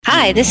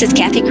Hi, this is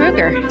Kathy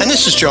Kruger. And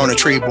this is Jonah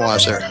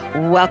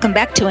Triebwasser. Welcome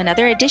back to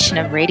another edition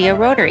of Radio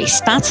Rotary,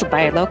 sponsored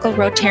by local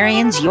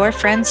Rotarians, your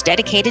friends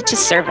dedicated to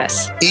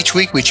service. Each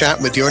week we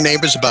chat with your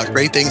neighbors about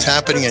great things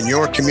happening in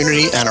your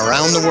community and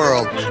around the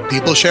world.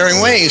 People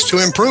sharing ways to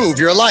improve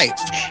your life.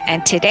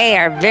 And today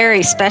our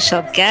very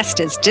special guest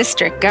is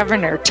District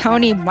Governor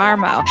Tony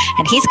Marmo,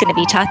 and he's going to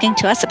be talking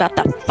to us about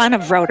the fun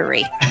of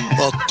Rotary.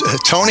 Well,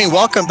 Tony,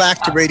 welcome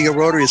back to Radio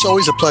Rotary. It's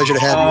always a pleasure to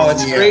have you on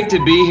the air. It's great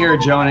to be here,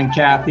 Joan and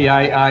Kathy.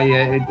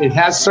 It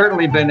has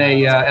certainly been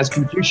as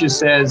Confucius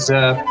says,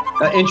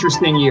 an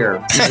interesting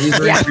year. We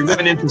live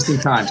in interesting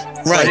times.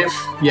 Right.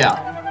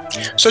 Yeah.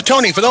 So,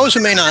 Tony, for those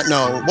who may not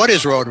know, what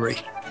is Rotary?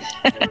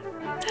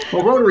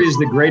 Well, Rotary is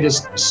the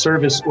greatest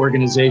service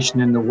organization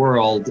in the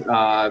world.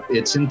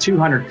 It's in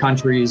 200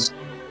 countries,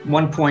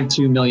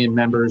 1.2 million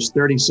members,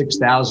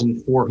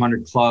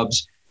 36,400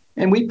 clubs.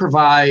 And we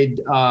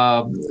provide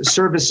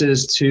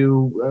services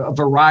to a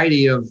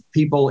variety of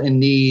people in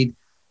need,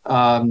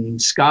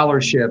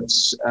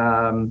 scholarships,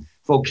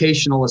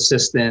 vocational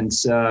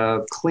assistance,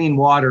 clean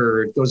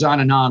water, it goes on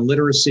and on,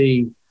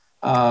 literacy.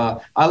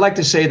 I like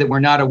to say that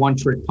we're not a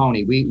one-trick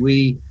pony.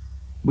 We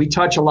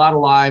touch a lot of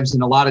lives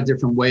in a lot of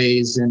different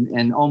ways,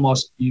 and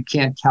almost you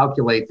can't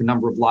calculate the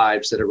number of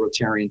lives that a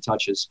Rotarian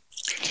touches.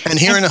 And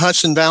here in the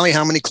Hudson Valley,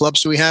 how many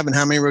clubs do we have and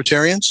how many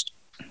Rotarians?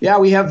 Yeah,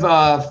 we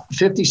have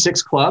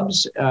 56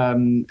 clubs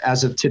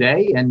as of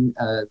today, and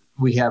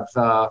we have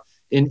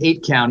in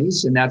 8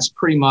 counties, and that's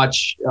pretty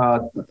much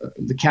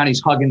the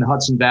counties hugging the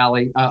Hudson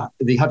Valley,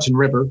 the Hudson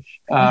River,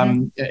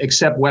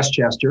 except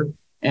Westchester,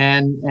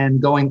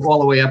 and going all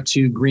the way up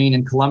to Greene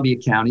and Columbia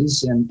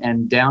counties,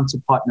 and down to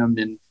Putnam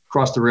and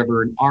across the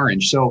river in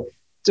Orange. So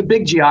it's a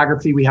big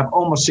geography. We have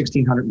almost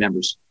 1,600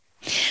 members.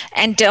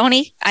 And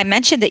Tony, I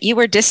mentioned that you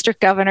were district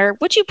governor.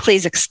 Would you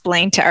please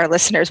explain to our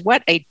listeners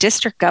what a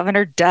district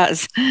governor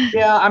does?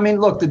 Yeah, I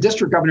mean, look, the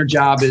district governor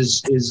job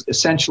is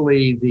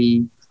essentially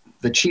the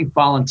chief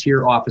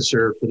volunteer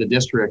officer for the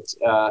district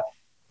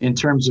in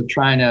terms of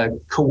trying to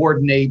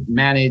coordinate,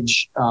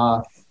 manage,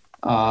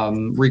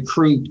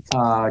 recruit,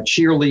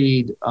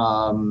 cheerlead,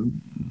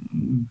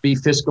 be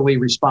fiscally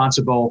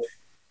responsible.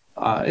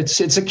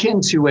 It's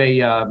akin to a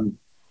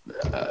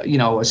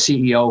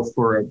CEO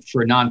for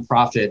a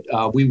nonprofit.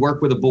 We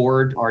work with a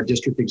board, our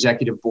district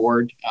executive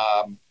board.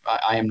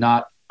 I am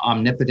not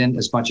omnipotent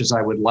as much as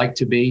I would like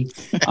to be.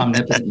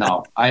 Omnipotent,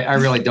 no, I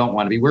really don't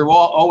want to be. We're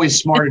all always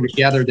smarter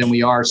together than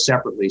we are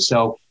separately.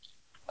 So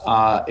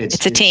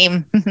it's a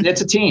team.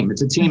 It's a team.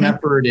 It's a team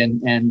effort,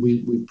 and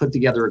we put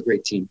together a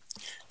great team.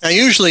 Now,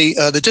 usually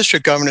the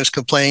district governors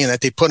complain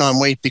that they put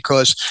on weight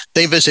because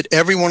they visit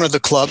every one of the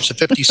clubs, the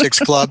 56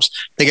 clubs.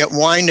 They get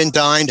wined and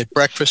dined at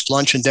breakfast,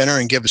 lunch, and dinner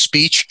and give a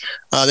speech.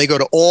 They go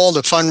to all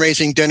the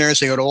fundraising dinners.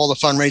 They go to all the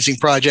fundraising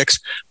projects.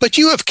 But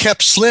you have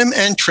kept slim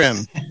and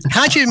trim.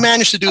 How did you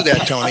manage to do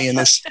that, Tony, in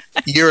this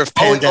year of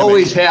pandemic?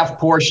 Always half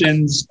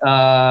portions,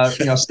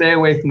 stay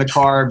away from the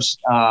carbs.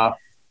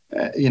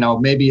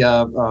 Maybe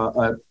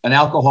an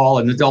alcohol,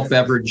 an adult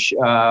beverage,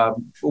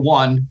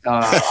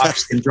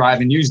 obviously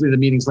driving. Usually the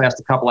meetings last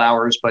a couple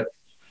hours, but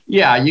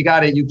yeah, you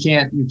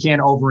can't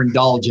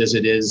overindulge as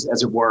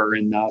it were.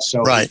 And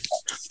so. Right.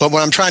 But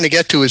what I'm trying to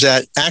get to is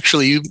that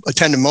actually you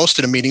attended most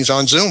of the meetings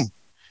on Zoom.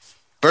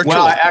 Virtually.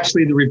 Well,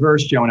 actually the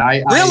reverse, Joan.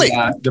 Really?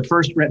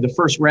 The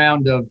first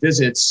round of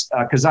visits,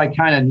 because I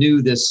kind of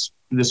knew this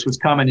was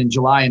coming in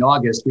July and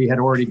August. We had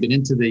already been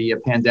into the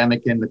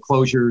pandemic and the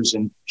closures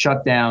and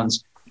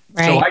shutdowns.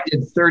 Right. So I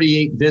did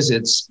 38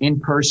 visits in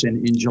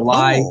person in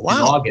July and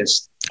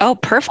August. Oh,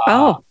 perfect.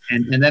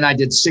 And then I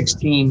did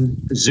 16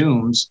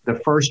 Zooms the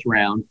first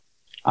round.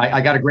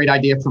 I got a great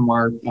idea from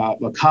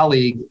a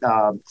colleague,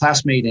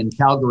 classmate in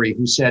Calgary,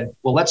 who said,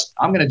 well,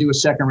 I'm going to do a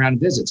second round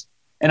of visits.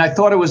 And I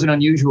thought it was an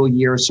unusual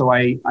year. So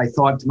I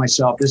thought to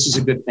myself, this is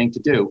a good thing to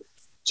do.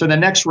 So the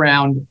next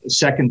round,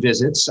 second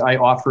visits, I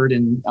offered,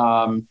 and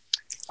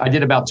I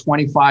did about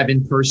 25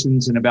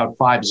 in-persons and about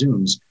 5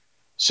 Zooms.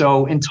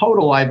 So in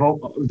total, I've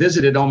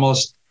visited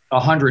almost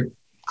 100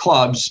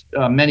 clubs,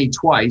 many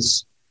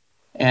twice.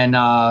 And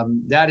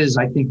that is,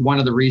 I think, one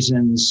of the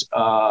reasons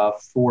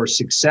for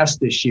success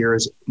this year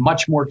is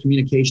much more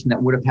communication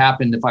that would have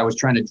happened if I was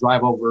trying to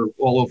drive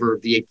all over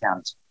the 8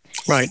 counties.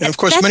 Right. And of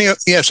course,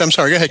 yes, I'm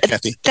sorry. Go ahead,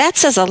 Kathy. That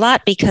says a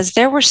lot because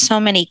there were so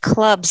many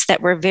clubs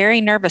that were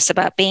very nervous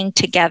about being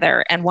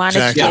together and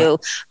wanted to do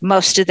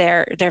most of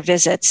their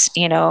visits,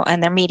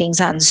 and their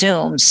meetings on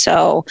Zoom.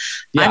 So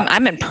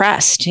I'm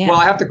impressed. Yeah. Well,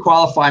 I have to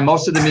qualify.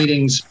 Most of the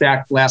meetings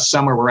back last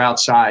summer were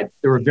outside.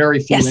 There were very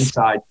few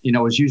inside. It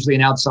was usually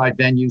an outside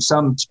venue,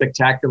 some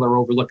spectacular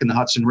overlooking the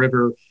Hudson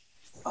River,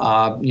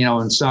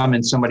 and some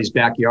in somebody's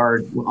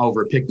backyard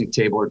over a picnic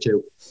table or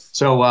two.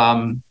 So,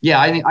 I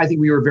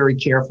think we were very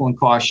careful and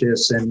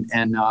cautious,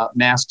 and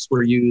masks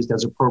were used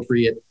as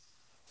appropriate.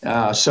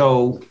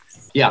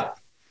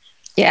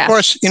 Yeah. Of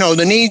course,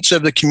 the needs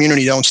of the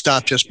community don't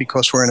stop just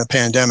because we're in a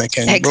pandemic,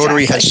 and exactly.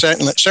 Rotary has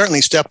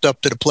certainly stepped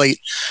up to the plate.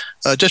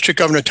 District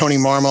Governor Tony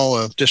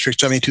Marmo of District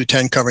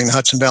 7210 covering the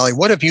Hudson Valley.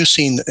 What have you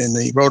seen in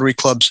the Rotary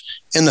clubs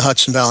in the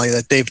Hudson Valley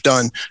that they've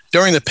done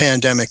during the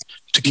pandemic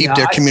to keep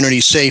their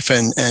community safe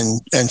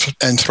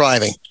and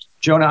thriving?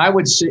 Jonah, I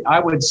would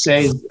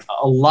say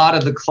a lot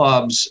of the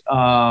clubs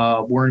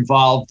were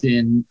involved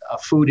in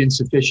food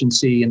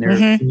insufficiency in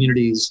their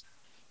communities.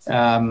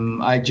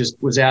 I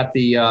just was at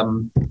the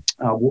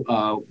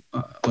Wallkill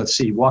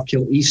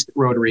East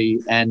Rotary,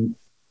 and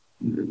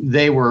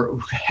they were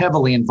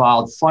heavily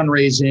involved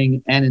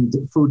fundraising and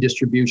in food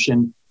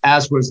distribution,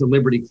 as was the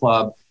Liberty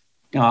Club.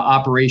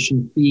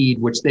 Operation Feed,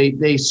 which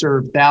they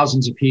serve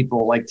thousands of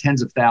people, like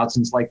tens of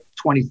thousands, like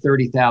 20,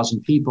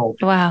 30,000 people.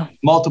 Wow.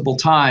 Multiple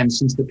times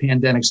since the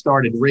pandemic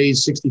started,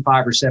 raised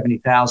 65 or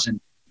 70,000.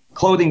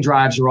 Clothing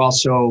drives are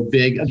also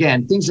big.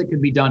 Again, things that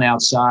could be done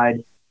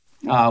outside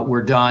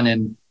were done,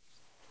 and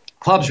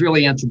clubs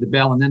really answered the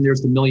bell. And then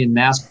there's the Million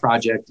Mask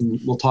Project,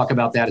 and we'll talk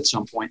about that at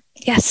some point.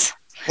 Yes.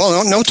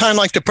 Well, no time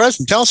like the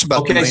present. Tell us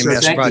about the Million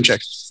Mask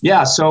Project.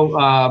 Yeah,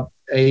 so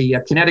a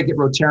Connecticut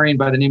Rotarian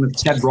by the name of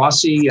Ted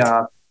Rossi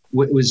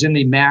was in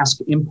the mask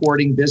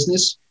importing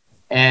business,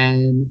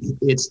 and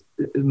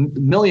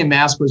Million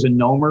Mask was a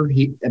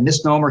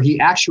misnomer. He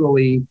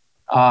actually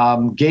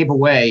gave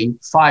away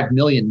 5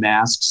 million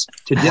masks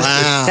to districts.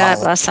 Wow. God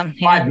bless him.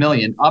 5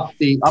 million up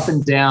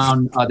and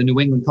down the New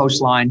England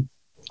coastline.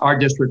 Our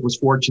district was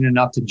fortunate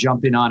enough to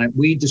jump in on it.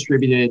 We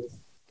distributed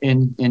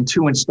in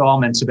 2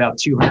 installments about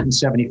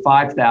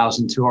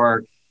 275,000 to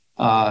our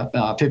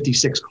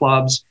 56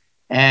 clubs.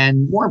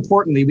 And more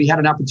importantly, we had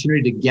an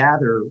opportunity to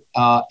gather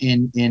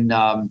in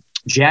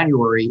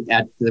January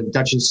at the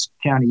Dutchess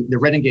County, the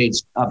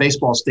Renegades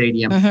baseball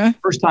stadium. Mm-hmm.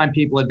 First time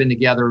people had been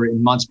together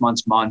in months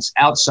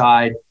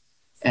outside.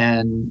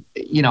 And,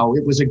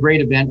 it was a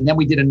great event. And then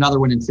we did another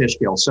one in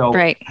Fishkill. So,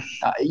 right.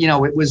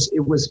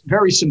 It was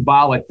very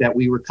symbolic that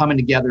we were coming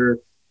together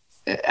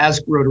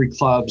as Rotary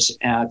clubs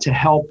to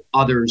help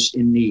others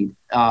in need,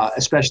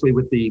 especially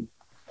with the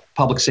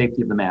public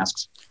safety of the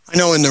masks. I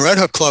know in the Red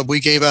Hook Club, we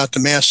gave out the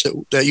masks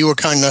that you were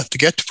kind enough to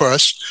get for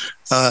us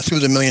through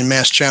the Million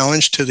Mask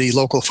Challenge to the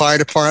local fire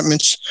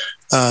departments,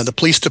 the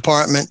police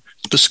department,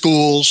 the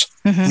schools,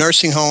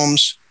 nursing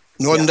homes,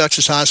 Northern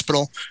Dutchess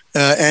Hospital,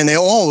 and they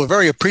all were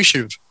very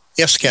appreciative.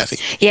 Yes, Kathy.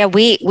 Yeah,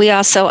 we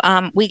also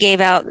we gave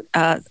out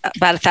about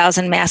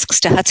 1,000 masks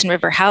to Hudson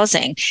River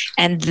Housing,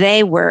 and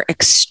they were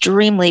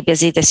extremely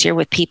busy this year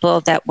with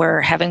people that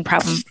were having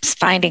problems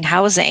finding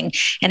housing,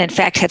 and in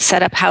fact had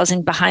set up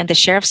housing behind the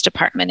sheriff's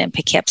department in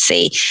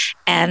Poughkeepsie,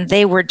 and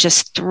they were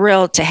just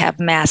thrilled to have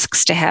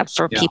masks to have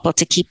for people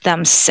to keep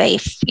them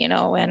safe,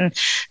 and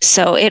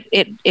so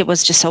it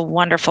was just a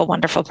wonderful,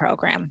 wonderful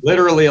program.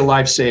 Literally a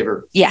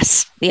lifesaver.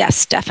 Yes,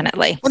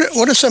 definitely.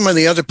 What are some of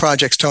the other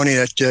projects, Tony,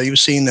 that you've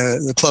seen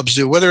the clubs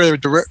do, whether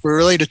they're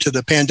related to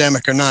the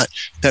pandemic or not,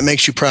 that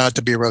makes you proud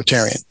to be a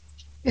Rotarian?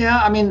 Yeah,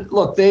 I mean,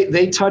 look,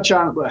 they touch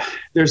on.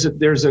 There's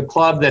a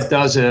club that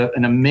does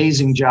an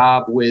amazing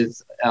job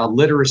with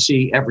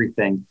literacy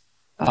everything.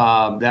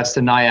 That's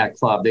the NIAC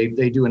Club.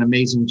 They do an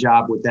amazing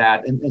job with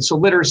that, and so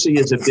literacy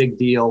is a big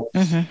deal.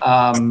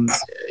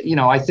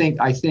 I think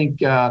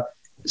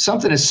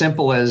something as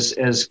simple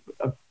as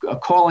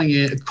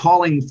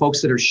calling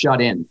folks that are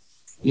shut in.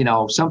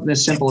 Something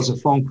as simple as a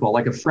phone call,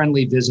 like a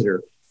friendly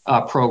visitor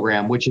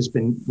program, which has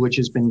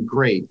been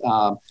great.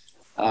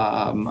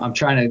 I'm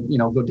trying to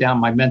go down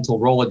my mental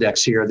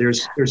Rolodex here.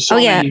 There's so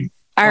many.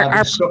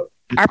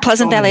 Our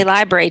Pleasant Valley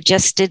Library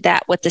just did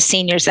that with the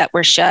seniors that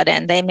were shut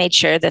in. They made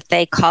sure that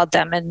they called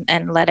them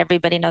and let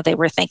everybody know they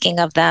were thinking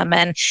of them,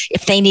 and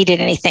if they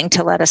needed anything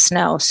to let us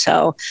know.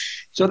 So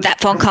that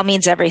phone call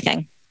means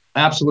everything.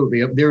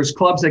 Absolutely. There's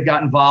clubs that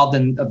got involved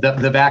in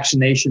the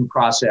vaccination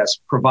process,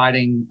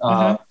 providing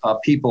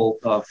people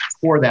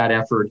for that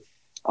effort.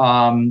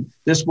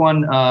 This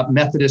one,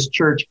 Methodist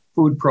Church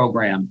food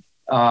program.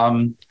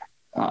 I'm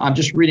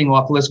just reading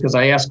off the list because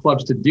I asked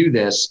clubs to do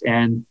this.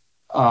 And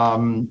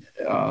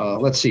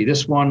let's see,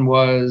 this one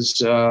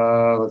was,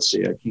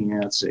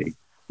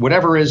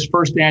 whatever is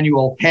first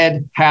annual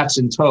Head, Hats,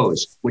 and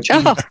Toes, which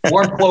is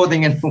warm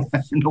clothing in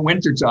the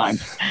wintertime.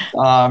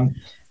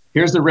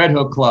 Here's the Red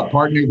Hook Club,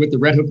 partnered with the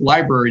Red Hook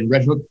Library and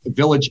Red Hook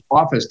Village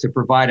office to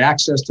provide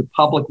access to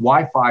public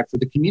Wi-Fi for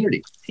the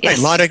community.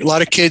 Yes. Right, a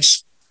lot of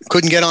kids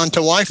couldn't get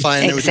onto Wi-Fi,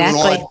 and they were doing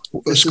all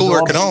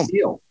schoolwork at home.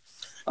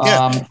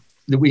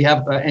 We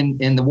have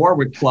in the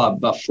Warwick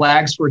Club,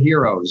 Flags for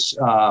Heroes,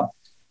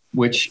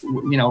 which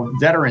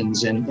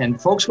veterans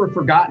and folks were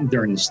forgotten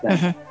during this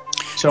thing.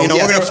 So we're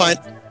going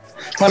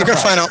to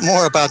find out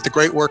more about the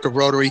great work of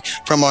Rotary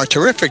from our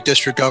terrific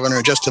district governor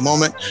in just a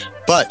moment,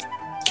 but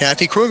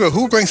Kathy Kruger,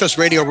 who brings us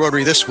Radio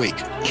Rotary this week?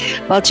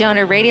 Well,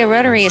 Jonah, Radio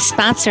Rotary is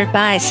sponsored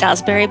by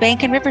Salisbury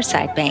Bank and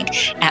Riverside Bank,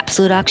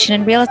 Absolute Auction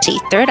and Realty,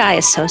 Third Eye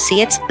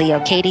Associates, Leo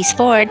Katie's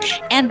Ford,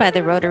 and by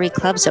the Rotary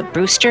Clubs of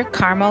Brewster,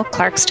 Carmel,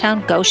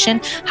 Clarkstown,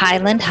 Goshen,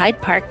 Highland,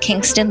 Hyde Park,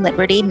 Kingston,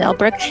 Liberty,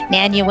 Millbrook,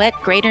 Nanuet,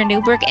 Greater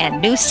Newburgh,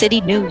 and New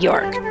City, New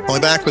York. We'll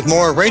be back with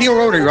more Radio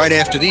Rotary right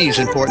after these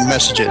important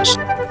messages.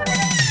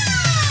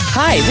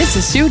 Hi, this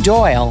is Sue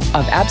Doyle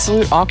of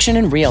Absolute Auction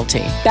and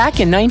Realty. Back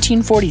in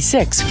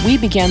 1946, we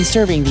began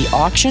serving the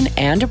auction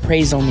and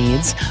appraisal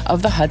needs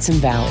of the Hudson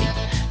Valley.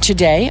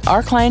 Today,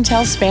 our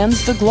clientele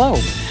spans the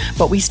globe,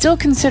 but we still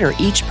consider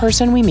each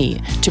person we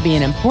meet to be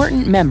an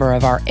important member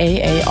of our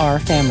AAR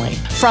family.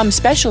 From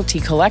specialty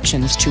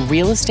collections to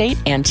real estate,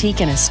 antique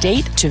and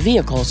estate to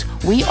vehicles,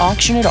 we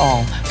auction it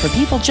all for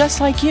people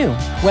just like you.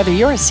 Whether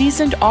you're a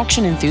seasoned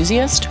auction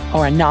enthusiast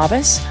or a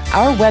novice,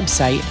 our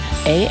website,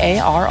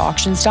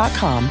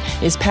 AARauctions.com,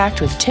 is packed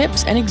with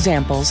tips and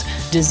examples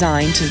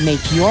designed to make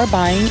your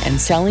buying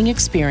and selling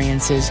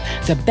experiences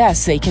the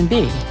best they can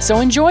be. So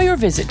enjoy your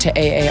visit to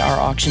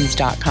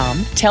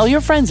AARauctions.com, tell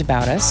your friends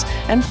about us,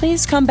 and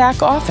please come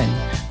back often.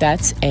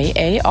 That's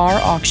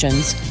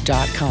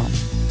AARauctions.com.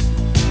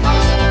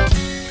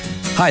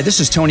 Hi, this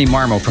is Tony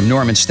Marmo from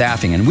Norman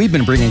Staffing, and we've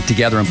been bringing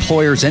together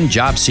employers and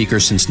job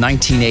seekers since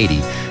 1980.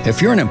 If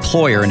you're an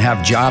employer and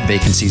have job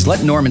vacancies,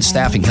 let Norman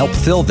Staffing help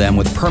fill them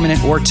with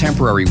permanent or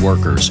temporary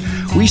workers.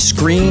 We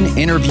screen,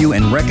 interview,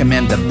 and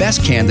recommend the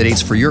best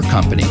candidates for your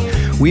company.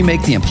 We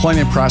make the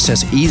employment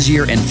process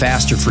easier and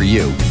faster for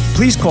you.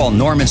 Please call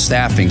Norman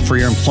Staffing for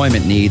your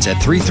employment needs at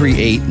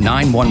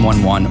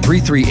 338-9111,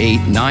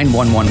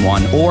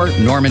 338-9111, or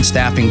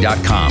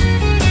normanstaffing.com.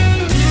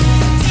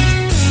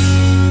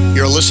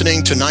 You're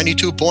listening to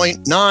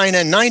 92.9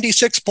 and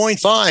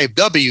 96.5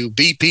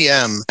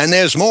 WBPM. And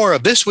there's more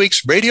of this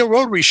week's Radio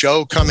Rotary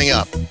Show coming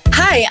up.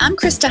 Hi, I'm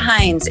Krista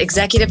Hines,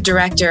 Executive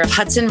Director of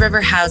Hudson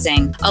River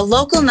Housing, a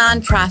local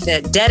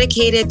nonprofit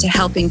dedicated to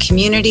helping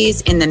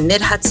communities in the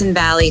Mid-Hudson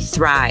Valley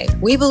thrive.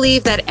 We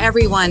believe that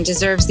everyone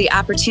deserves the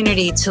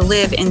opportunity to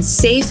live in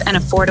safe and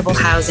affordable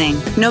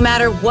housing. No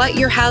matter what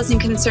your housing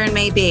concern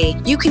may be,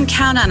 you can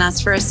count on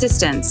us for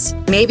assistance.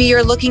 Maybe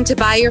you're looking to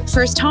buy your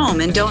first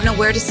home and don't know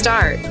where to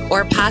start,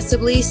 or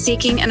possibly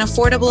seeking an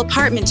affordable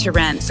apartment to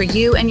rent for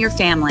you and your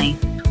family.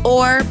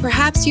 Or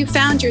perhaps you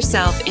found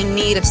yourself in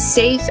need of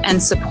safe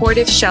and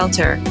supportive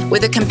shelter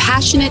with a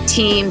compassionate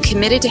team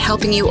committed to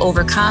helping you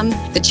overcome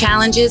the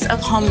challenges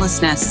of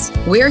homelessness.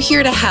 We're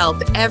here to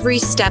help every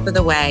step of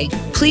the way.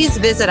 Please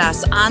visit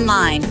us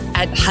online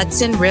at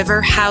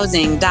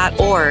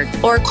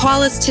hudsonriverhousing.org or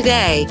call us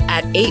today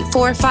at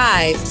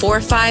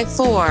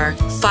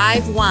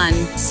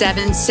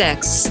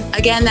 845-454-5176.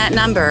 Again, that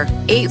number,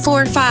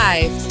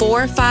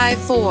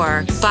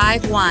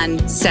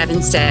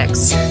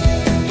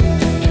 845-454-5176.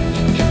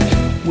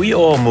 We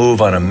all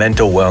move on a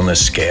mental wellness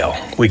scale.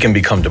 We can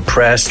become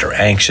depressed or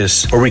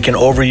anxious, or we can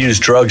overuse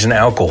drugs and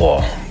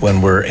alcohol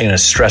when we're in a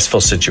stressful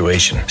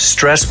situation.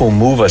 Stress will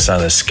move us on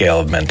the scale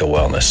of mental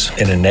wellness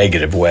in a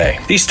negative way.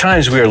 These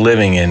times we are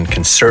living in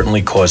can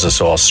certainly cause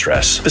us all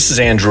stress. This is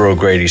Andrew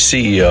O'Grady,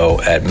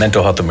 CEO at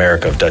Mental Health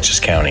America of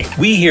Dutchess County.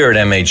 We here at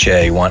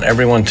MHA want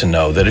everyone to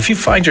know that if you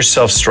find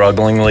yourself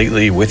struggling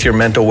lately with your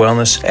mental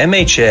wellness,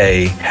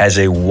 MHA has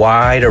a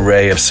wide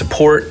array of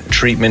support,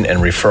 treatment, and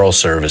referral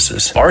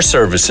services. Our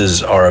services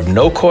are of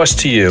no cost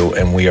to you,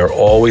 and we are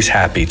always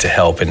happy to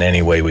help in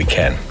any way we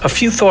can. A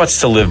few thoughts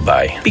to live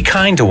by. Be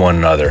kind to one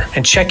another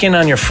and check in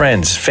on your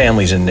friends,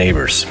 families, and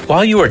neighbors.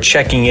 While you are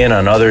checking in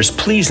on others,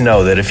 please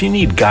know that if you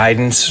need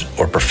guidance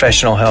or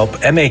professional help,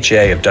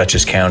 MHA of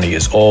Dutchess County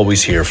is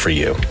always here for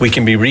you. We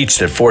can be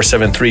reached at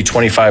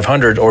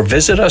 473-2500 or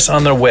visit us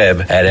on their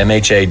web at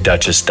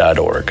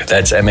mhaduchess.org.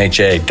 That's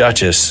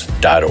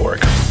mhaduchess.org.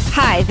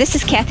 Hi, this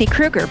is Kathy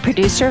Kruger,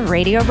 producer of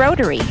Radio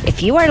Rotary.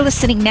 If you are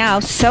listening now,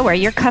 so are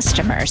your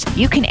customers.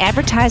 You can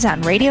advertise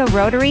on Radio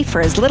Rotary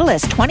for as little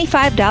as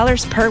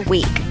 $25 per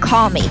week.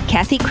 Call me,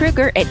 Kathy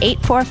Kruger, at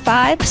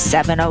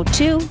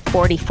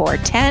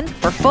 845-702-4410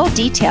 for full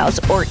details,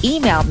 or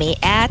email me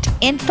at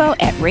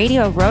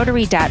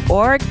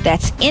info@radiorotary.org.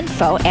 That's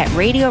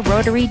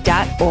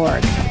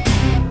info@radiorotary.org.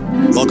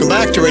 Welcome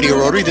back to Radio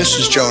Rotary. This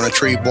is Jonah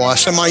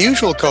Treeboss, and my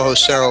usual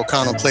co-host Sarah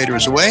O'Connell Plater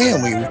is away,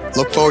 and we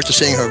look forward to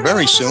seeing her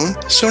very soon.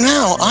 So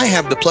now I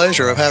have the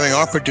pleasure of having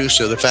our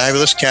producer, the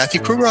fabulous Kathy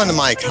Kruger, on the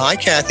mic. Hi,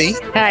 Kathy.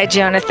 Hi,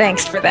 Jonah.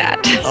 Thanks for that.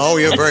 Oh,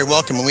 you're very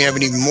welcome. And we have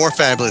an even more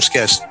fabulous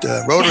guest,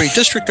 Rotary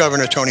District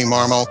Governor Tony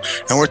Marmo,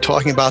 and we're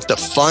talking about the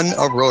fun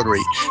of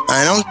Rotary.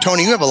 I know,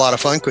 Tony, you have a lot of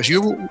fun because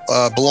you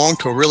belong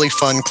to a really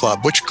fun club.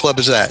 Which club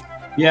is that?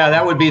 Yeah,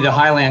 that would be the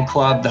Highland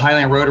Club, the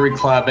Highland Rotary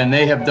Club, and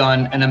they have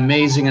done an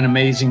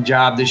amazing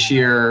job this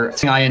year.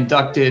 I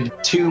inducted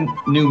 2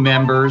 new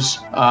members.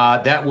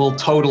 That will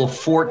total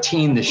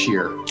 14 this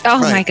year. Oh,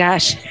 right. My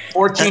gosh.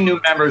 14 new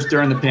members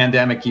during the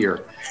pandemic year.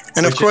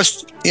 And of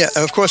course,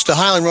 the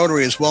Highland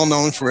Rotary is well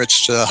known for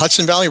its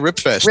Hudson Valley Rib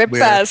Fest.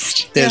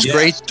 There's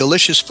great,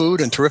 delicious food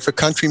and terrific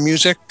country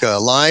music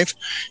live.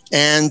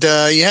 And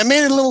you have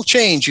made a little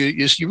change.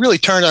 You really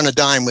turned on a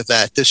dime with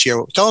that this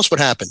year. Tell us what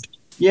happened.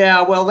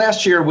 Yeah, well,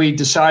 last year we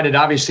decided,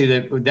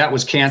 obviously, that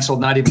was canceled,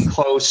 not even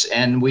close.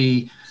 And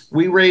we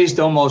raised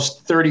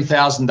almost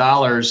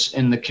 $30,000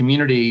 in the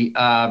community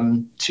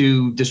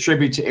to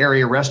distribute to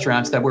area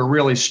restaurants that were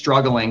really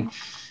struggling.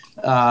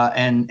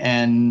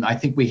 And I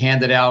think we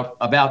handed out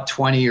about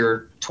 20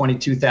 or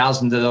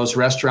 22,000 to those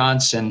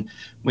restaurants, and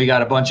we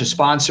got a bunch of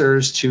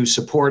sponsors to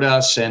support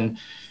us. And,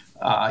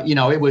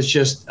 it was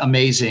just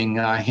amazing.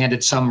 I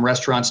handed some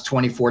restaurants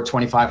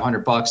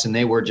 $2,500, and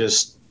they were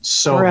just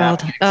so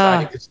happy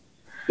and excited.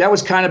 That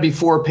was kind of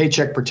before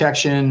Paycheck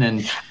Protection.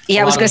 And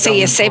I was going to say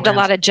you saved a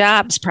lot of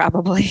jobs,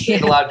 probably.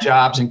 Saved a lot of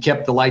jobs and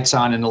kept the lights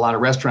on in a lot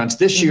of restaurants.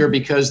 This year,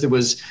 because there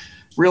was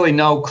really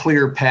no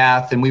clear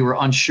path and we were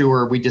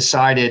unsure, we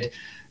decided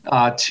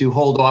to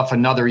hold off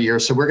another year.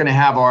 So we're going to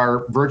have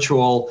our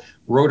virtual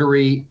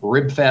Rotary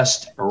Rib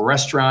Fest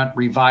restaurant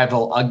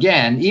revival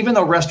again, even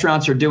though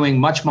restaurants are doing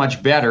much,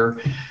 much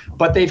better,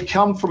 but they've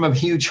come from a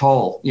huge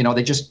hole. We're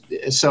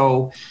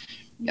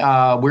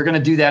going to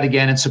do that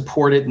again and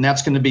support it. And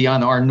that's going to be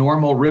on our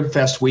normal Rib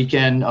Fest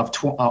weekend of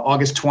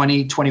August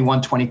 20,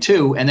 21,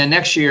 22. And then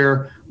next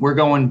year we're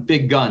going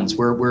big guns.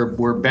 We're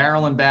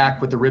barreling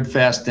back with the Rib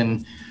Fest,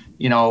 and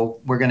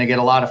we're going to get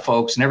a lot of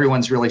folks, and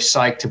everyone's really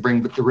psyched to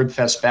bring the Rib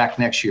Fest back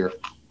next year.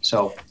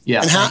 So,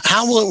 yeah. And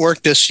how will it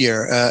work this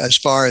year as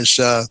far as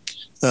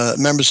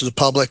members of the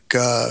public,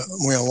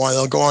 while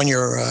they'll go on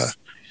your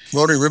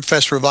Rotary Rib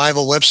Fest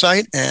Revival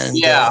website and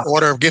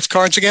order gift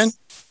cards again?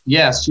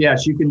 Yes,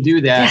 you can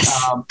do that.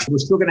 Yes. We're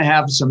still going to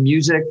have some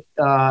music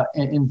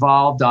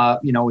involved.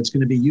 It's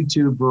going to be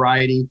YouTube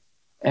variety.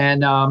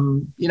 And,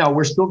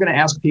 we're still going to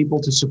ask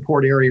people to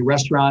support area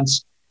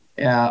restaurants.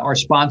 Our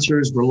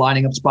sponsors, we're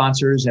lining up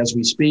sponsors as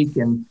we speak.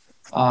 And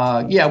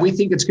we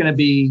think it's going to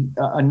be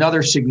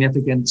another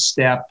significant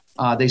step.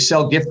 They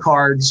sell gift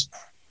cards.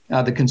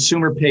 The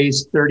consumer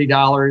pays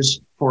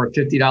 $30 for a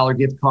 $50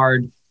 gift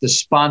card. The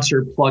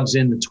sponsor plugs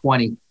in the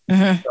 $20.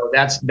 Mm-hmm. So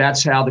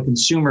that's how the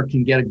consumer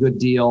can get a good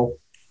deal,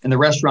 and the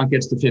restaurant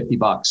gets the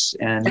 $50.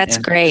 And that's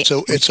great.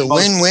 So it's a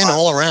win-win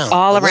all around.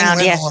 All around.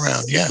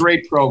 It's a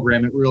great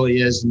program. It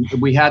really is. And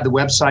we had the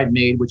website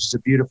made, which is a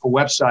beautiful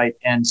website,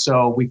 and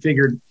so we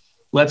figured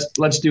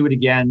let's do it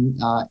again.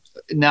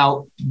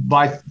 Now,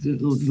 by the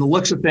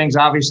looks of things,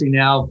 obviously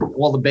now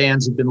all the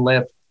bans have been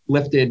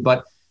lifted,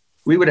 but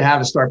we would have had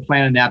to start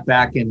planning that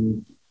back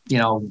in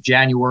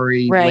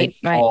January, late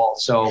fall.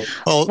 So,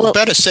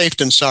 better safe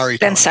than sorry.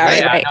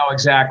 Right? No,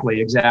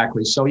 exactly.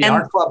 So,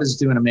 our club is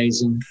doing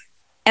amazing.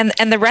 And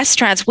the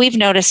restaurants, we've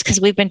noticed, because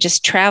we've been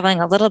just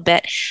traveling a little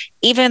bit,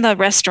 even though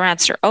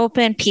restaurants are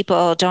open,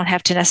 people don't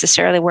have to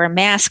necessarily wear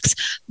masks.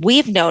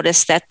 We've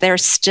noticed that they're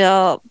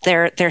still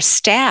their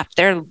staff,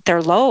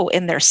 they're low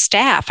in their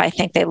staff. I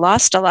think they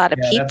lost a lot of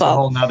people. That's a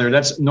whole nother.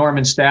 That's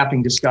Norman's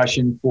staffing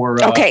discussion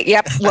for okay.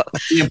 Yep. The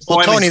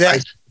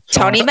employment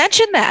Tony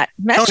mentioned that.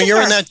 Tony,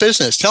 you're in that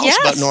business. Tell us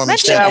about Norman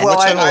Staffing.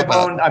 What's that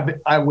all about?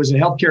 I was a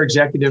healthcare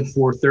executive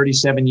for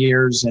 37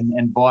 years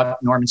and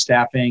bought Norman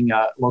Staffing,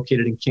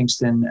 located in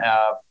Kingston,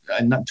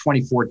 in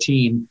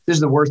 2014. This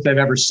is the worst I've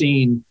ever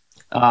seen.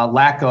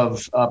 Lack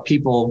of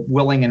people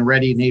willing and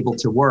ready and able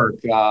to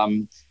work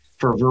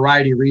for a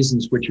variety of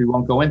reasons, which we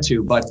won't go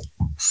into. But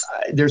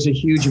there's a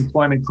huge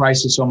employment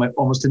crisis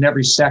almost in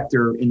every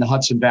sector in the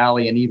Hudson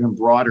Valley and even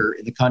broader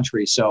in the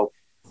country. So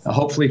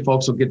hopefully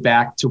folks will get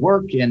back to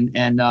work,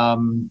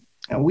 and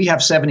we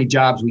have 70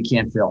 jobs we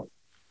can't fill.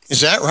 Is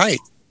that right?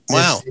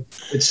 Wow.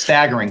 It's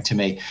staggering to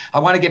me. I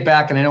want to get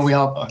back, and I know we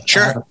all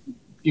have a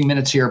few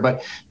minutes here,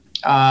 but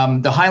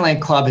the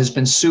Highland Club has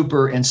been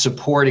super in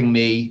supporting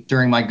me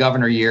during my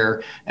governor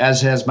year,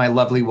 as has my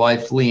lovely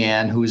wife,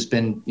 Leanne, who's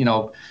been,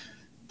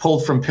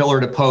 pulled from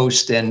pillar to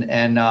post. And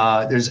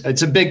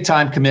it's a big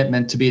time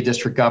commitment to be a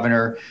district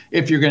governor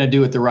if you're going to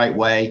do it the right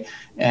way.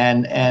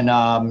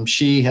 And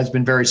she has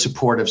been very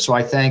supportive. So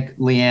I thank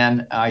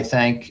Leanne. I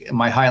thank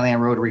my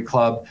Highland Rotary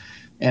Club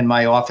and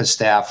my office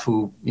staff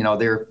who,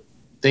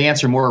 they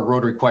answer more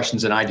Rotary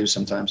questions than I do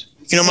sometimes.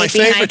 My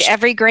favorite.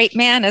 Every great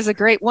man is a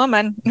great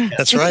woman.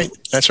 That's right.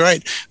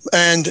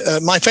 And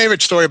my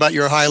favorite story about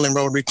your Highland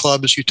Rotary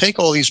Club is you take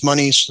all these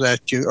monies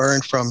that you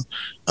earn from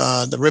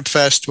the Rib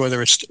Fest,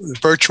 whether it's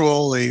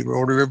virtual, the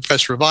Rotary Rib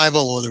Fest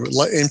Revival, or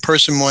the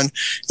in-person one,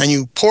 and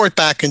you pour it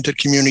back into the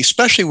community,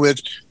 especially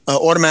with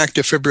automatic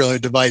defibrillator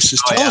devices.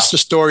 Tell us the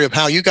story of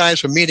how you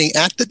guys were meeting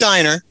at the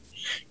diner,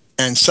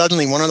 and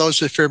suddenly one of those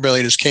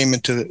defibrillators came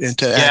into action.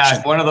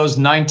 Yeah, one of those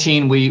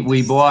 19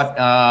 we bought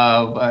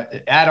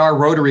at our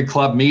Rotary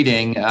Club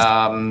meeting.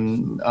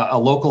 A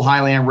local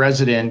Highland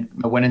resident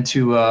went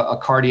into a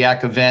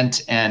cardiac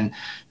event, and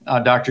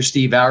Dr.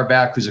 Steve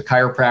Auerbach, who's a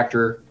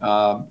chiropractor,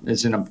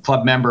 is a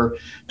club member,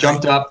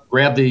 jumped up,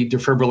 grabbed the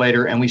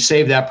defibrillator, and we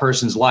saved that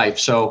person's life.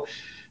 So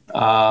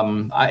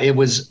It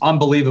was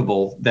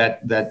unbelievable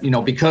that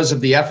because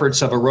of the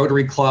efforts of a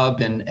Rotary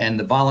Club and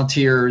the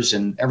volunteers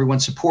and everyone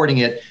supporting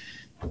it,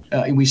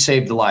 we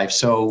saved the life.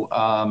 So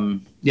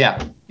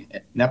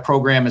that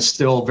program is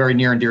still very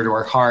near and dear to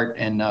our heart,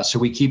 and so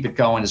we keep it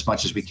going as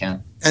much as we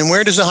can. And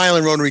where does the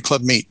Highland Rotary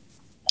Club meet?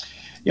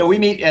 We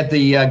meet at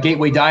the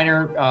Gateway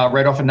Diner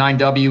right off of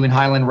 9W in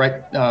Highland,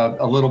 right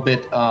a little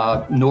bit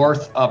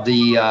north of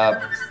the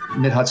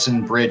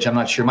Mid-Hudson Bridge. I'm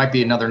not sure. It might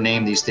be another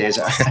name these days.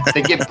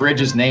 They give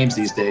bridges names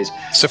these days.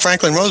 It's the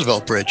Franklin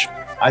Roosevelt Bridge.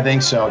 I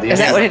think so. Is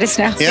that what it is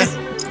now? Yeah.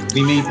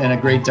 We meet in a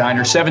great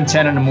diner,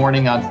 7:10 in the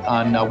morning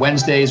on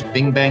Wednesdays.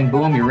 Bing, bang,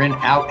 boom. You're in,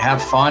 out,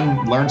 have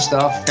fun, learn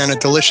stuff. And a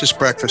delicious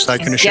breakfast, I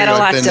can assure you.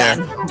 I've been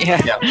done. there.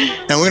 Yeah.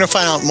 And we're going to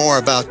find out more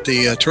about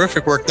the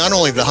terrific work, not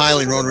only of the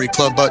Highland Rotary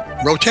Club, but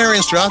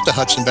Rotarians throughout the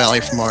Hudson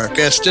Valley from our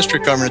guest,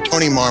 District Governor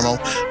Tony Marmo,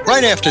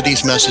 right after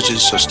these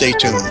messages, so stay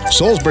tuned.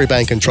 Salisbury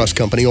Bank and Trust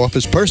Company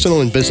offers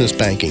personal and business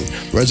banking,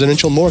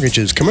 residential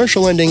mortgages,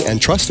 commercial lending, and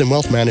trust and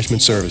wealth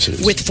management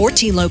services. With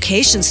 14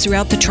 locations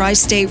throughout the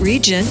tri-state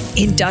region,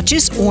 in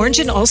Dutchess, Orange,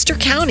 and Ulster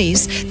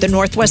counties, the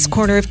northwest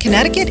corner of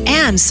Connecticut,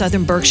 and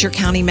southern Berkshire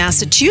County,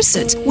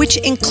 Massachusetts, which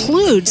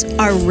includes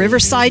our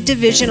Riverside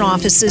Division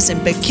offices in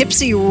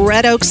Poughkeepsie,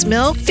 Red Oaks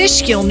Mill,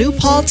 Fishkill, New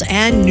Paltz,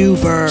 and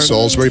Newburgh.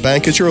 Salisbury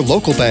Bank is your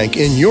local bank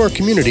in your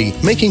community,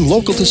 making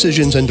local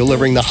decisions and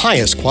delivering the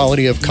highest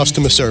quality of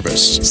customer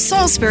service.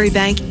 Salisbury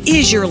Bank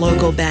is your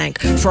local bank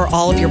for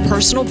all of your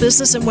personal,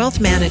 business, and wealth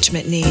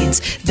management needs.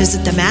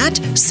 Visit them at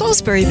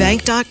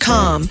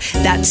salisburybank.com.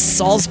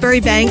 That's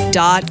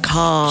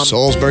salisburybank.com.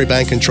 Salisbury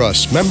Bank and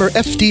Trust, member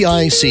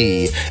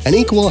FDIC, an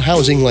equal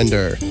housing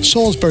lender.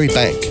 Salisbury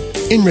Bank,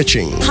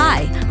 enriching.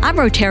 Hi, I'm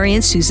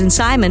Rotarian Susan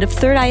Simon of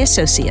Third Eye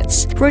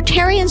Associates.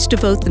 Rotarians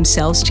devote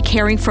themselves to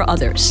caring for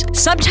others.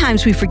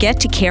 Sometimes we forget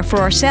to care for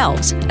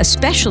ourselves,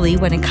 especially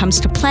when it comes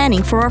to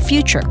planning for our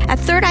future. At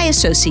Third Eye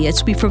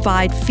Associates, we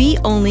provide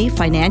fee-only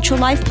financial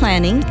life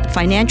planning,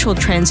 financial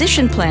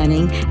transition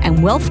planning,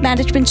 and wealth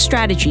management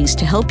strategies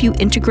to help you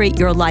integrate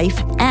your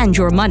life and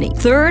your money.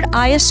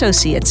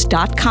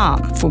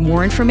 ThirdEyeAssociates.com for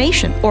more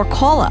information, or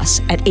call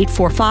us at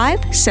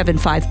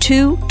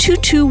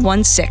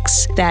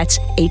 845-752-2216. That's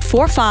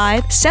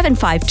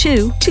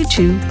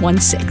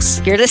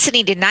 845-752-2216. You're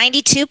listening to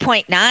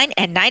 92.9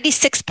 and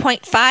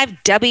 96.5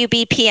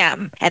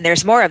 WBPM. And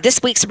there's more of this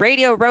week's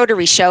Radio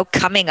Rotary Show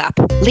coming up.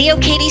 Leo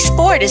Katie's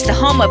Ford is the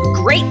home of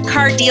great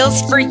car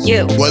deals for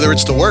you. Whether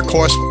it's the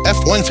workhorse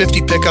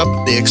F-150 pickup,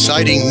 the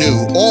exciting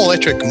new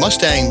all-electric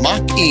Mustang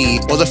Mach-E,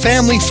 or the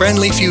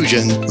family-friendly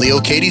Fusion, Leo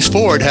Katie's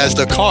Ford has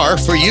the car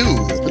for you.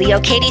 Leo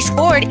Katie's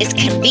Ford is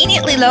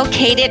conveniently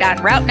located on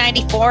Route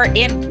 94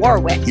 in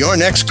Warwick. Your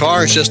next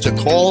car is just a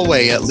call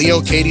away at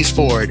Leo Katie's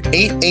Ford,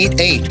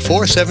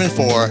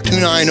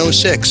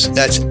 888-474-2906.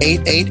 That's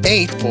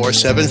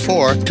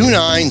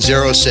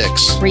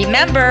 888-474-2906.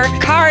 Remember,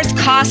 cars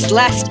cost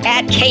less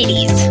at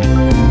Katie's.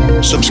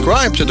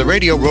 Subscribe to the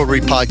Radio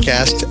Rotary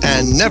Podcast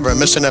and never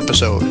miss an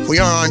episode. We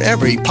are on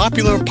every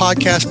popular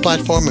podcast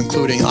platform,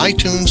 including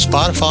iTunes,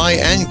 Spotify,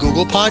 and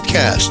Google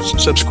Podcasts.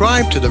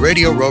 Subscribe to the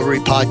Radio Rotary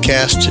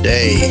Podcast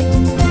today.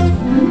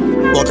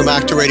 Welcome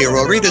back to Radio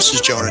Rotary. This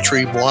is Jonah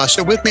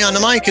Triebwasser. With me on the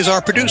mic is our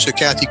producer,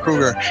 Kathy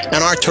Kruger, and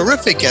our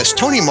terrific guest,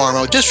 Tony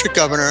Marmo, District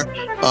Governor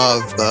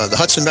of the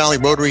Hudson Valley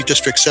Rotary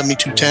District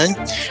 7210.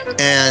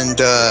 And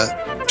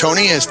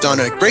Tony has done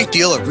a great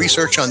deal of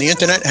research on the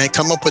internet and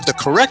come up with the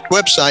correct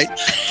website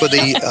for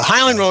the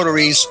Highland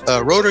Rotary's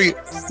Rotary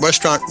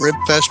Restaurant Rib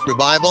Fest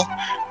Revival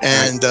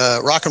and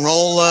rock and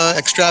roll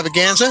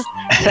extravaganza.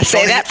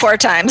 Say that 4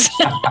 times.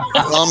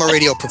 Well, I'm a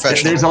radio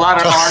professional. There's a lot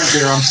of R's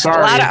there. I'm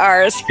sorry. A lot of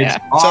R's. It's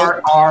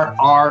R,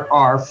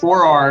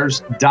 4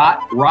 R's,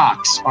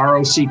 .rocks,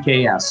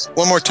 ROCKS.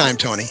 One more time,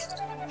 Tony.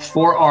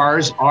 4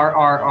 R's,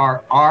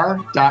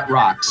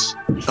 .rocks.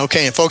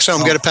 Okay, and folks,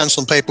 get a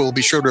pencil and paper. We'll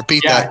be sure to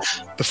repeat that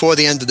before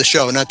the end of the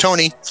show. Now,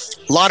 Tony,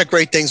 a lot of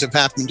great things have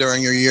happened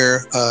during your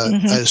year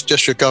as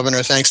district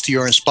governor, thanks to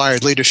your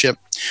inspired leadership.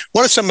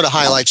 What are some of the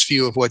highlights for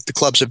you of what the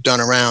clubs have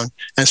done around,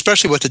 and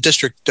especially what the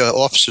district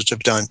officers have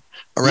done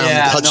around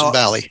the Hudson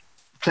Valley?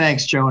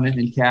 Thanks, Joan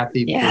and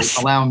Kathy,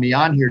 for allowing me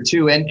on here,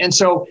 too. And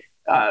so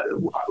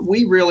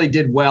we really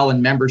did well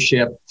in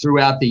membership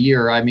throughout the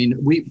year. I mean,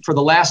 for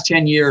the last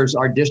 10 years,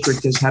 our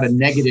district has had a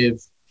negative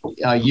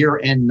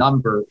year-end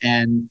number.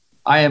 And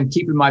I am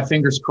keeping my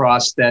fingers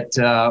crossed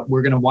that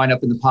we're going to wind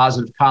up in the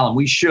positive column.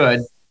 We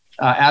should.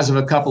 As of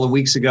a couple of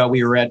weeks ago,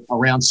 we were at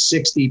around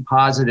 60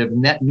 positive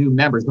net new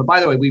members. But by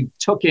the way, we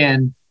took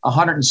in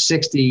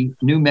 160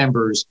 new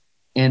members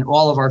in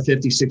all of our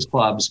 56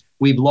 clubs.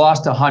 We've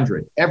lost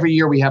 100. Every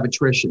year we have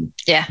attrition.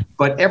 Yeah.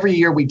 But every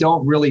year we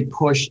don't really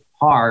push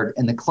hard,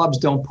 and the clubs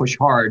don't push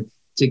hard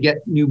to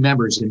get new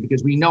members in,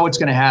 because we know it's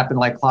going to happen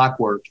like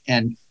clockwork.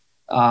 And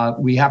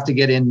we have to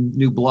get in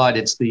new blood.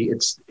 It's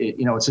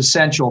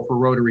essential for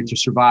Rotary to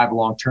survive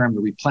long term, to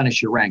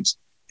replenish your ranks.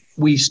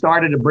 We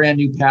started a brand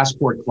new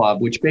Passport Club,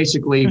 which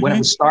basically, when it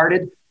was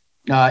started,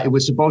 it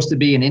was supposed to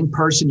be an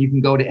in-person. You can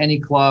go to any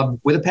club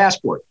with a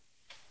passport.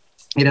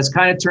 It has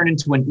kind of turned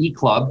into an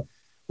e-club,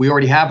 We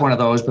already have one of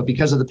those, but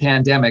because of the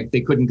pandemic,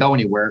 they couldn't go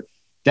anywhere.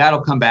 That'll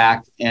come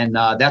back, and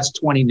that's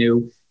 20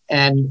 new.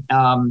 And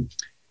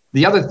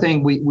the other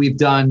thing we've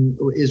done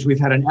is we've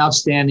had an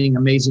outstanding,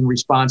 amazing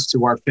response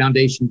to our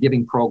foundation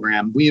giving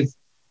program. We've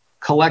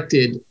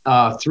collected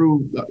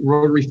through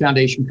Rotary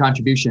Foundation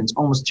contributions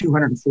almost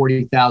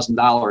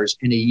 $240,000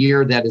 in a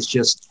year that has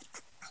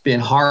just been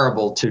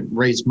horrible to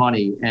raise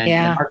money.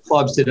 And our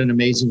clubs did an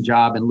amazing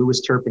job, and Louis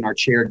Turpin, our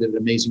chair, did an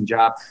amazing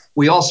job.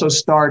 We also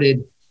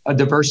started a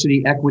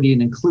diversity, equity,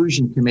 and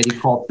inclusion committee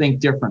called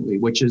Think Differently,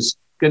 which is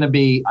going to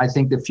be, I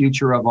think, the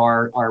future of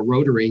our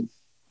Rotary.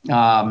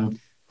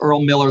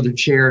 Earl Miller, the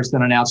chair, has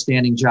done an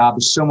outstanding job.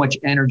 There's so much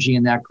energy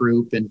in that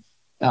group. And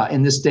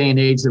in this day and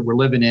age that we're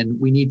living in,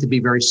 we need to be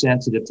very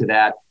sensitive to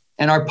that.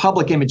 And our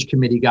public image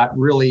committee got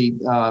really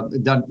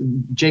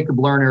done. Jacob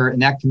Lerner and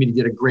that committee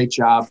did a great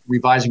job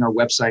revising our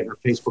website and our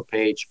Facebook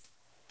page.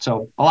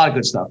 So a lot of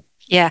good stuff.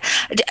 Yeah.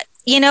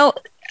 You know,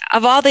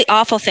 of all the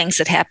awful things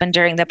that happened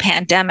during the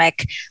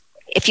pandemic,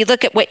 if you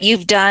look at what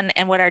you've done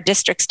and what our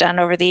district's done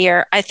over the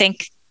year, I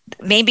think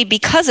maybe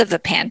because of the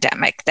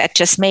pandemic, that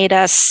just made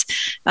us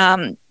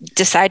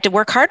decide to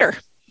work harder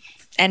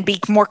and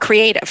be more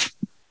creative.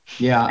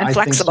 Yeah, and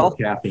flexible. I think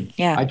so, Kathy.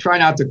 Yeah. I try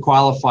not to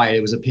qualify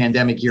it was a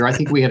pandemic year. I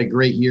think we had a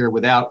great year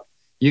without,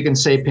 you can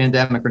say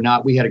pandemic or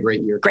not, we had a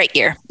great year. Great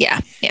year.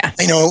 Yeah. Yeah.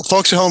 You know,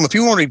 folks at home, if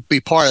you want to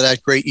be part of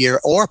that great year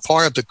or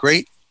part of the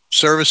great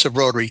service of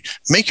Rotary,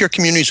 make your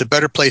communities a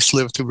better place to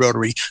live through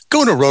Rotary.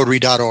 Go to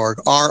Rotary.org,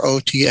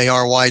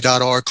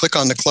 Rotary.org, click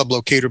on the club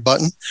locator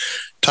button,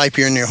 type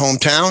here in your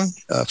hometown,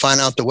 find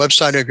out the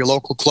website of your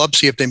local club,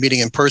 see if they're meeting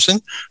in person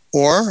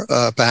or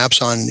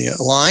perhaps on the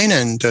line,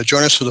 and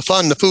join us for the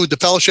fun, the food, the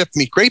fellowship,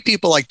 meet great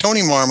people like Tony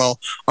Marmo,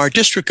 our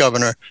district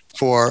governor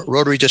for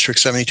Rotary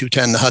District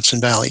 7210, the Hudson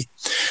Valley.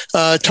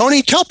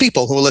 Tony, tell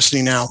people who are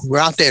listening now, who are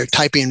out there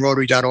typing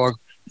Rotary.org,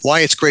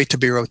 why it's great to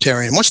be a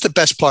Rotarian. What's the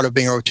best part of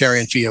being a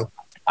Rotarian for you?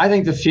 I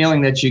think the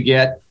feeling that you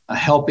get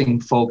helping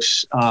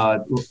folks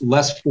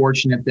less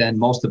fortunate than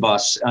most of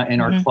us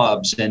in our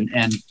clubs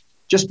and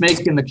just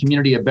making the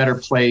community a better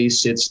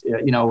place. It's,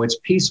 it's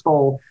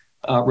peaceful.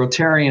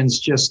 Rotarians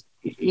just,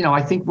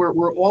 I think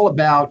we're all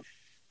about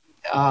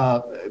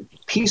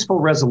peaceful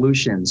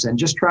resolutions and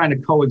just trying to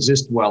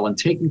coexist well and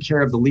taking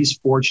care of the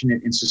least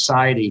fortunate in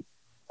society.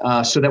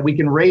 So that we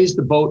can raise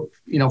the boat,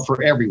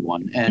 for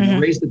everyone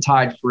and raise the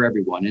tide for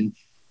everyone. And,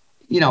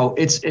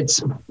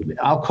 it's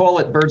I'll call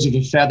it birds of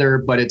a feather,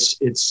 but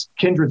it's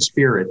kindred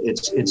spirit.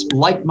 It's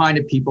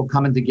like-minded people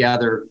coming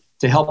together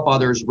to help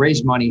others,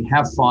 raise money,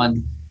 have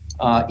fun,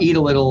 eat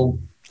a little,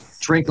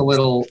 drink a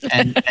little,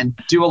 and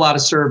do a lot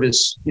of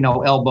service,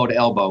 elbow to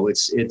elbow.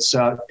 It's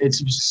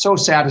so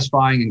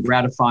satisfying and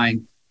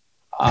gratifying.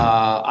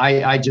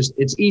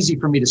 It's easy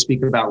for me to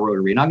speak about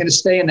Rotary, and I'm going to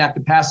stay in that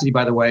capacity,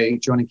 by the way,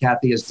 joining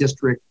Kathy as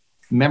district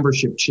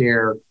membership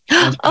chair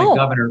once the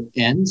governor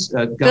ends,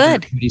 governor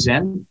duties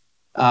end,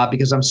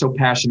 because I'm so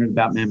passionate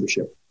about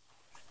membership.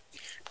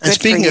 And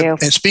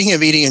speaking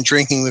of eating and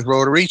drinking with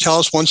Rotary, tell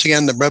us once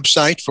again the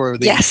website for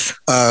the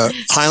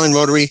Highland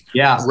Rotary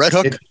Red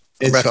Hook.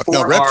 Red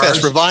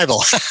Fest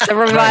Revival. The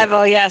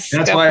Revival, yes.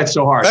 That's why it's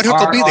so hard. Red Hook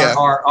will be there.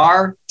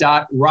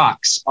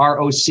 R.Rocks,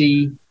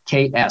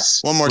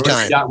 ROCKS. One more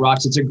time.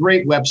 Rocks. It's a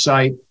great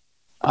website.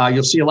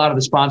 You'll see a lot of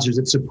the sponsors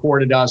that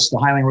supported us. The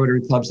Highland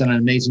Rotary Club's done an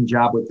amazing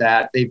job with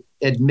that. They've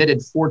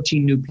admitted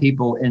 14 new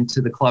people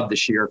into the club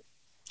this year.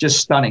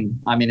 Just stunning.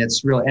 I mean,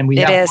 it's really, and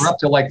we're up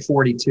to like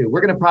 42.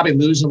 We're going to probably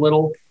lose a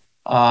little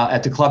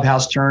at the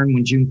clubhouse turn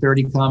when June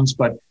 30 comes,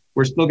 but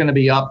we're still going to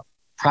be up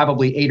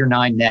probably 8 or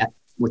 9 net,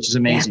 which is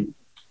amazing. Yeah.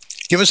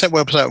 Give us that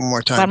website one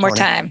more time. One more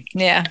time.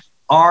 Yeah.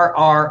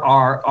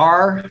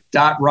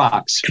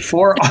 RRRR.rocks.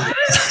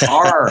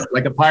 4R,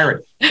 like a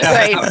pirate.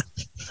 Right.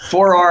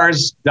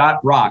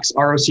 4Rs.rocks,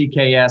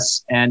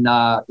 ROCKS.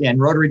 And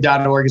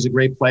Rotary.org is a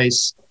great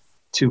place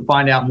to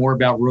find out more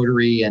about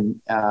Rotary and,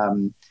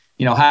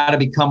 how to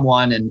become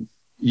one. And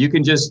you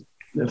can just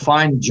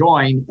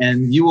join,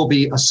 and you will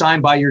be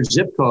assigned by your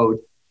zip code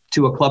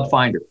to a club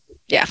finder.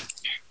 Yeah.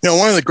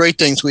 One of the great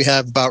things we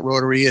have about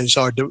Rotary is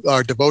our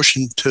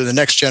devotion to the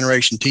next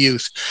generation, to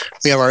youth.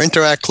 We have our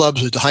Interact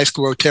clubs with the high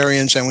school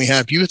Rotarians, and we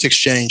have Youth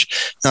Exchange.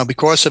 Now,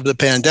 because of the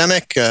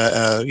pandemic,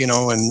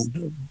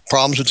 and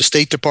problems with the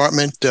State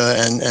Department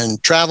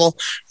and travel,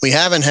 we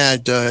haven't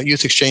had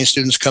Youth Exchange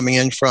students coming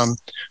in from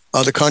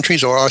other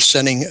countries or us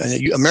sending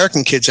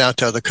American kids out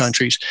to other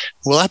countries.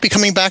 Will that be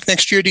coming back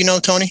next year? Do you know,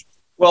 Tony?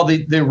 Well,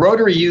 the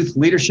Rotary Youth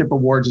Leadership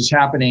Awards is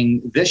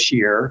happening this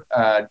year,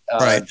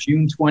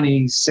 June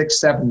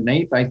 26th, 7th, and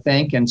 8th, I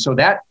think. And so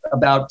that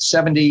about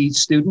 70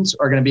 students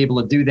are going to be able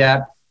to do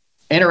that.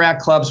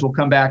 Interact clubs will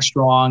come back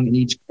strong in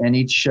each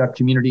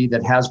community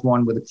that has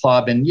one with a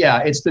club. And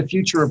it's the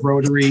future of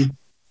Rotary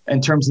in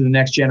terms of the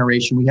next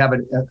generation. We have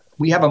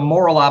a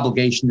moral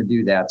obligation to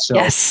do that. So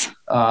as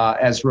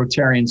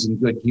Rotarians and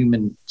good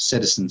human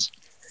citizens.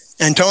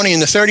 And Tony,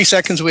 in the 30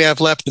 seconds we have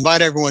left,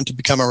 invite everyone to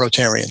become a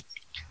Rotarian.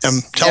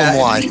 Tell them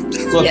why.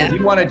 Look, if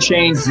you want to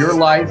change your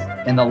life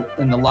and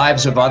the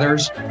lives of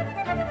others,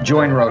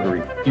 join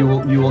Rotary. You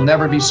will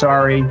never be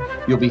sorry.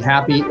 You'll be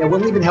happy. It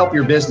will even help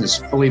your business,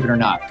 believe it or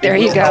not. There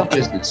you go.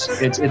 Business.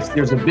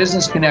 There's a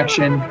business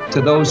connection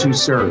to those who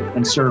serve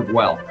and serve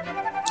well.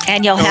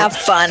 And you'll have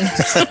fun.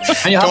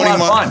 And you'll have a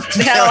lot of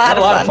fun. A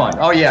lot of fun.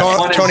 Oh, yeah.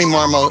 Tony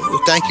Marmo,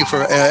 thank you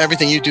for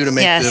everything you do to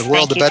make the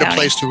world a better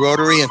place through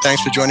Rotary. And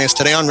thanks for joining us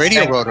today on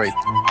Radio Rotary.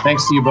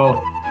 Thanks to you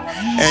both.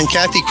 And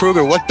Kathy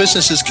Kruger, what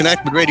businesses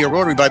connect with Radio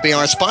Rotary by being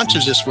our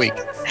sponsors this week?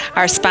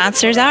 Our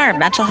sponsors are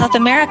Mental Health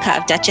America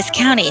of Dutchess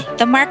County,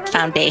 the Mark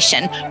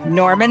Foundation,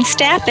 Norman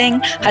Staffing,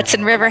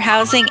 Hudson River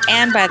Housing,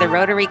 and by the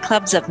Rotary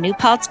Clubs of New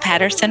Paltz,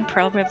 Patterson,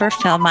 Pearl River,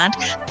 Philmont,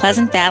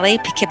 Pleasant Valley,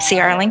 Poughkeepsie,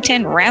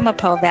 Arlington,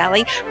 Ramapo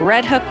Valley,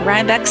 Red Hook,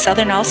 Rhinebeck,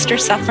 Southern Ulster,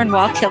 Suffern,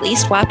 Wallkill,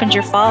 East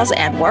Wappinger Falls,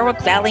 and Warwick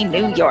Valley,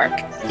 New York.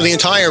 For the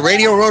entire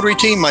Radio Rotary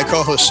team, my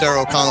co-host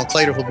Sarah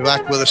O'Connell-Clater will be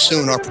back with us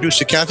soon. Our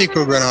producer Kathy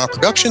Kruger and our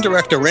production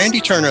director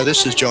Randy Turner.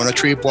 This is Jonah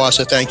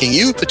Triebwasser thanking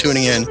you for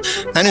tuning in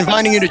and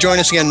inviting you to join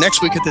us again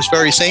next week at this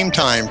very same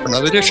time for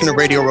another edition of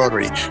Radio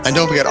Rotary. And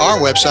don't forget our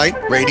website,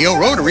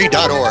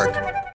 radiorotary.org.